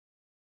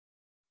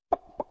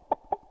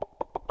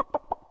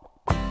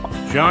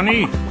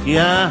Johnny,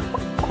 Yeah?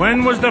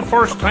 when was the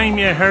first time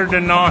you heard a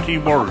naughty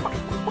word?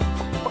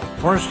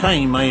 First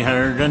time I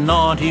heard a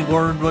naughty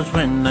word was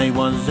when I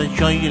was a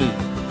child.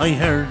 I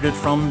heard it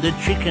from the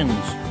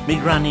chickens. Me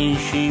granny,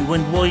 she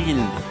went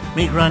wild.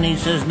 Me granny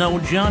says, "Now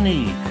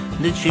Johnny,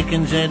 the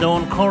chickens they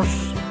don't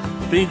curse."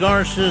 Big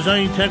horses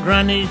I to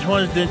granny,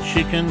 'twas the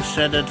chicken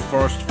said it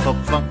first. Fuck,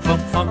 fuck, fuck,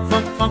 fuck,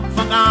 fuck, fuck,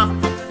 fuck off.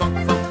 Fuck, fuck,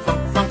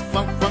 fuck, fuck,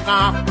 fuck, fuck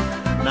off.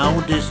 Now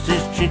this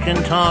is chicken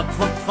talk.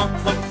 Fuck, fuck,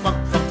 fuck, fuck,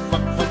 fuck,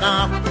 fuck, fuck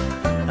off.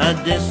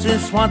 This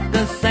is what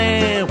they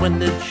say when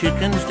the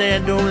chickens they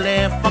do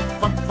lay. Fuck,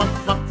 fuck, fuck,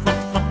 fuck, fuck,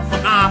 fuck,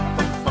 fuck off.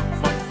 Fuck,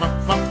 fuck, fuck,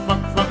 fuck,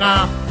 fuck, fuck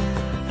off.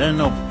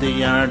 Then up the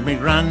yard me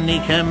granny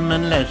came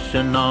and let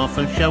an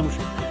awful shout.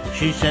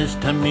 She says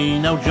to me,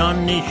 "Now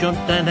Johnny, shut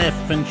that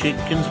effing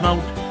chicken's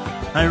mouth."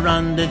 I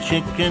ran the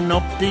chicken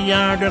up the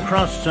yard,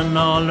 across and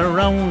all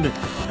around,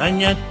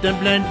 and yet the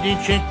bloody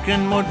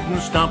chicken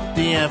wouldn't stop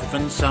the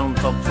effing sound.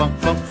 Fuck, fuck,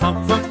 fuck, fuck,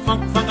 fuck,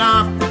 fuck, fuck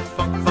off.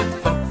 Fuck, fuck,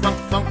 fuck, fuck,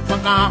 fuck,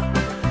 fuck off.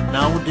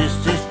 Now this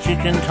is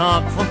chicken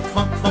talk. Fuck,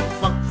 fuck, fuck,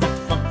 fuck, fuck,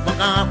 fuck,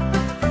 fuck off.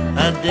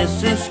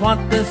 This is what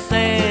they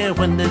say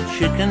when the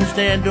chickens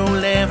they do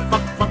lay.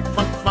 Fuck, fuck,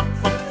 fuck, fuck,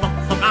 fuck, fuck,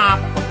 fuck off.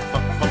 Fuck,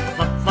 fuck,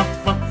 fuck, fuck,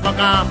 fuck, fuck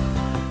off.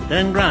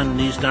 Then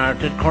Granny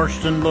started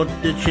cursing, but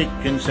the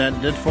chicken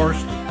said it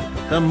first.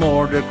 The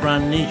more the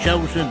Granny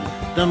shouted,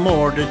 the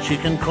more the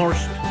chicken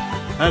cursed.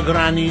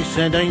 Granny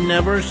said, "I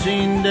never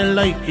seen the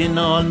like in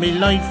all me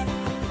life.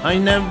 I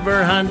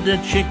never had a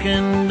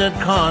chicken that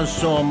caused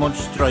so much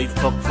strife."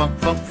 Fuck, fuck,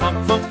 fuck, fuck,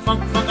 fuck,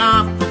 fuck, fuck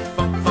off.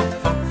 Fuck, fuck,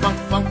 fuck, fuck,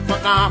 fuck,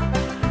 fuck off.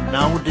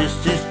 Now this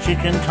is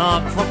chicken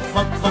talk. Fuck,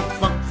 fuck, fuck,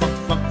 fuck, fuck,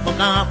 fuck, fuck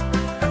off.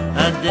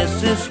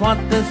 This is what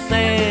they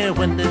say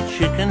when the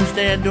chickens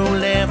they do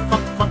lay.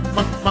 Fuck, fuck,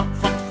 fuck, fuck,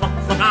 fuck, fuck,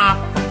 fuck off.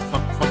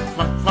 Fuck, fuck,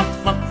 fuck, fuck,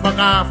 fuck, fuck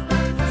off.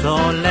 So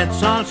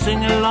let's all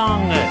sing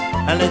along.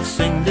 Let's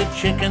sing the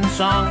chicken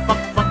song.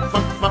 Fuck, fuck,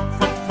 fuck, fuck,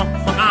 fuck, fuck,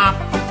 fuck off.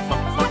 Fuck,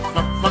 fuck,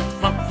 fuck, fuck,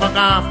 fuck, fuck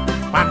off.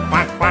 Quack,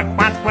 quack, quack,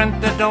 quack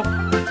went the duck,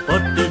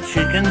 but the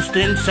chicken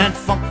still said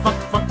fuck, fuck,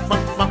 fuck,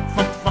 fuck, fuck,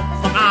 fuck, fuck,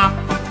 fuck off.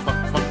 Fuck,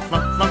 fuck,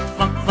 fuck, fuck,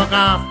 fuck, fuck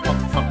off. Fuck,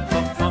 fuck,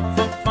 fuck, fuck,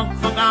 fuck, fuck,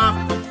 fuck off.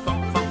 Fuck,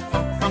 fuck, fuck,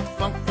 fuck, fuck,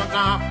 fuck, fuck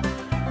off.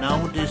 Now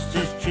this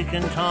is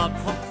chicken talk.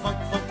 Fuck, fuck,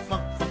 fuck,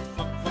 fuck, fuck,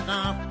 fuck, fuck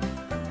off.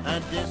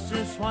 This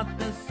is what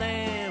they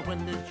say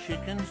when the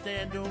chickens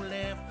they do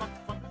lay. Fuck.